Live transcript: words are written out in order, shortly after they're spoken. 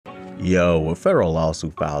A federal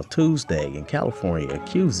lawsuit filed Tuesday in California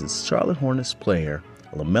accuses Charlotte Hornets player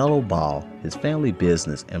LaMelo Ball, his family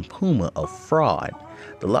business, and PUMA of fraud.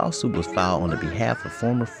 The lawsuit was filed on the behalf of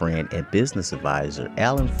former friend and business advisor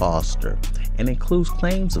Alan Foster and includes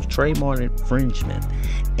claims of trademark infringement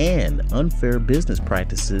and unfair business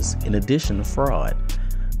practices in addition to fraud.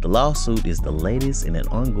 The lawsuit is the latest in an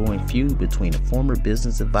ongoing feud between a former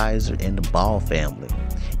business advisor and the Ball family.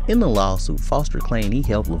 In the lawsuit, Foster claimed he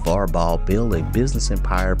helped LaVar Ball build a business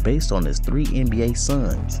empire based on his 3 NBA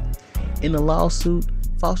sons. In the lawsuit,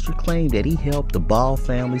 Foster claimed that he helped the Ball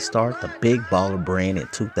family start the Big Baller brand in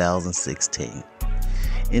 2016.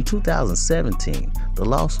 In 2017, the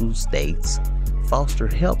lawsuit states Foster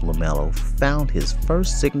helped LaMelo found his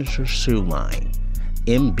first signature shoe line,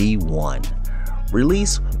 MB1,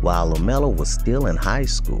 released while LaMelo was still in high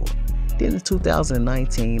school. Then in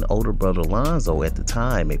 2019, older brother Lonzo, at the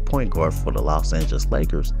time a point guard for the Los Angeles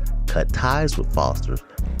Lakers, cut ties with Foster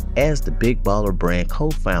as the Big Baller brand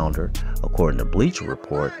co-founder, according to Bleacher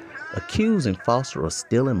Report, accusing Foster of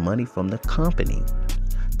stealing money from the company.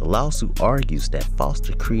 The lawsuit argues that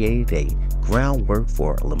Foster created a groundwork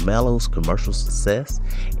for LaMelo's commercial success.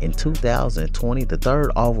 In 2020, the 3rd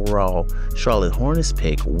overall Charlotte Hornets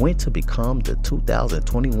pick went to become the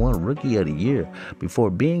 2021 Rookie of the Year before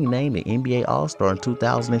being named an NBA All-Star in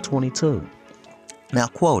 2022. Now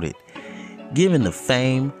quoted, given the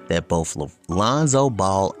fame that both Lonzo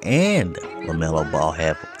Ball and LaMelo Ball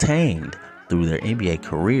have obtained through their NBA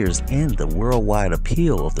careers and the worldwide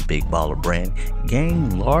appeal of the Big Baller brand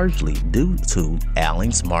gained largely due to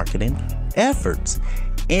Allen's marketing efforts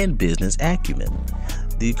and business acumen.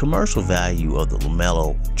 The commercial value of the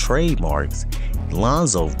LaMelo trademarks,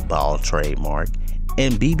 Lonzo Ball trademark,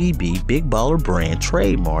 and BBB Big Baller brand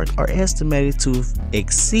trademark are estimated to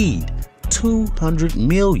exceed $200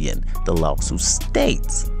 million, the lawsuit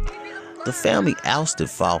states. The family ousted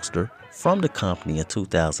Foster from the company in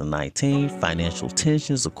 2019. Financial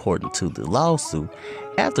tensions, according to the lawsuit.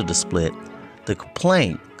 After the split, the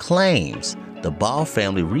complaint claims the Ball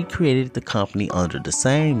family recreated the company under the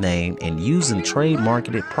same name and using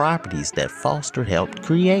trade-marketed properties that Foster helped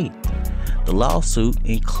create. The lawsuit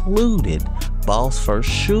included Ball's first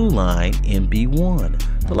shoe line,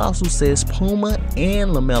 MB1. The lawsuit says PUMA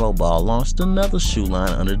and LaMelo Ball launched another shoe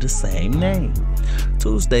line under the same name.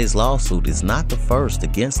 Tuesday's lawsuit is not the first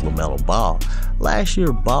against LaMelo Ball. Last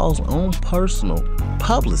year, Ball's own personal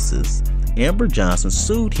publicist, Amber Johnson,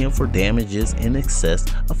 sued him for damages in excess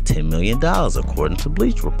of $10 million, according to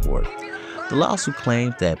Bleacher Report. The lawsuit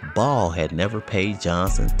claimed that Ball had never paid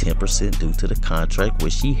Johnson 10% due to the contract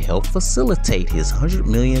which he helped facilitate his $100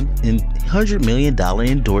 million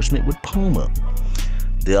endorsement with PUMA.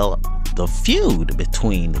 The feud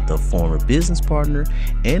between the former business partner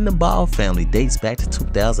and the Ball family dates back to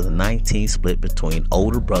 2019 split between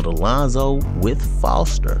older brother Lonzo with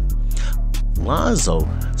Foster. Lonzo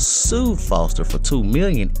sued Foster for $2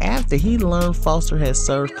 million after he learned Foster had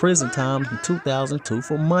served prison time in 2002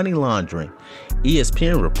 for money laundering.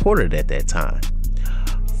 ESPN reported at that time.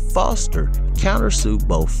 Foster countersued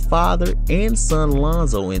both father and son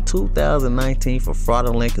Lonzo in 2019 for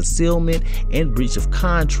fraudulent concealment and breach of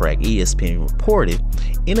contract, ESPN reported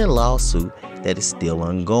in a lawsuit that is still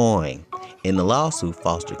ongoing. In the lawsuit,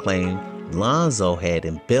 Foster claimed Lonzo had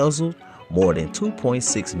embezzled more than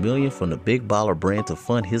 $2.6 million from the Big Baller brand to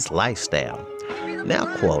fund his lifestyle.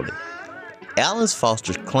 Now quoted, Alan's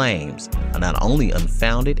Foster's claims are not only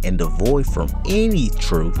unfounded and devoid from any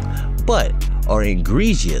truth, but are an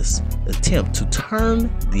egregious attempt to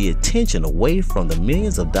turn the attention away from the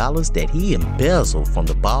millions of dollars that he embezzled from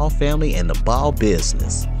the Ball family and the Ball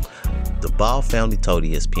business. The Ball family told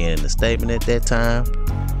ESPN in a statement at that time,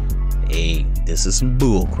 hey, this is some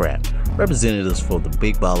bull crap. Representatives for the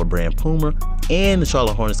Big Baller brand PUMA and the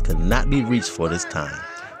Charlotte Hornets could not be reached for this time.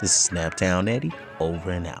 This is Snaptown Eddie,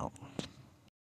 over and out.